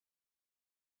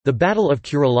The Battle of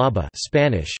Curalaba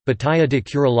Spanish, Batalla de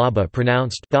Curalaba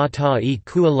pronounced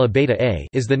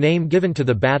is the name given to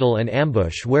the battle and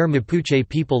ambush where Mapuche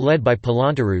people led by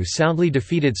Pilantaru soundly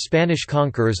defeated Spanish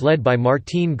conquerors led by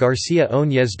Martín García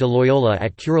Óñez de Loyola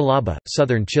at Curalaba,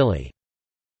 southern Chile.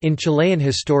 In Chilean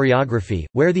historiography,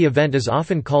 where the event is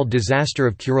often called Disaster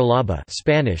of Curalaba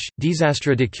Spanish,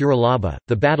 Desastre de Curalaba,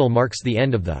 the battle marks the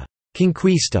end of the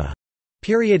 «conquista»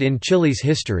 period in Chile's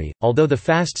history, although the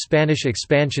fast Spanish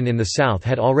expansion in the south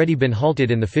had already been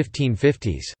halted in the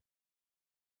 1550s.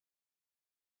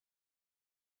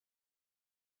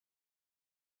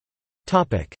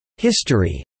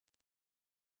 History.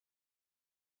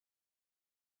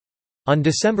 On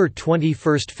December 21,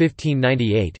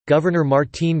 1598, Governor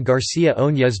Martín García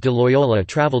Óñez de Loyola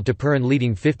travelled to Purin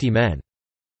leading 50 men.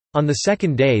 On the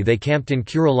second day they camped in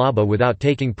Curalaba without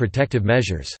taking protective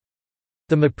measures.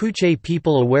 The Mapuche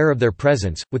people, aware of their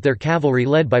presence, with their cavalry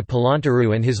led by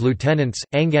Pilantaru and his lieutenants,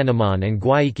 Anganaman and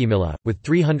Guaiquimilla, with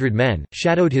 300 men,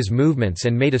 shadowed his movements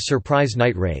and made a surprise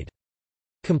night raid.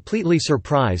 Completely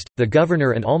surprised, the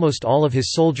governor and almost all of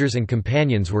his soldiers and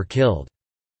companions were killed.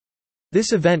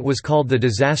 This event was called the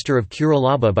Disaster of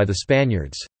Curalaba by the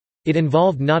Spaniards. It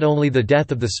involved not only the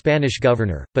death of the Spanish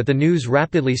governor, but the news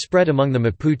rapidly spread among the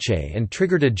Mapuche and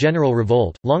triggered a general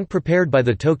revolt, long prepared by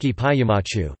the Toqui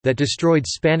Payamachu, that destroyed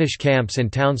Spanish camps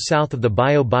and towns south of the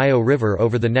Bio River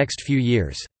over the next few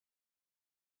years.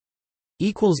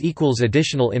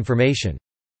 Additional information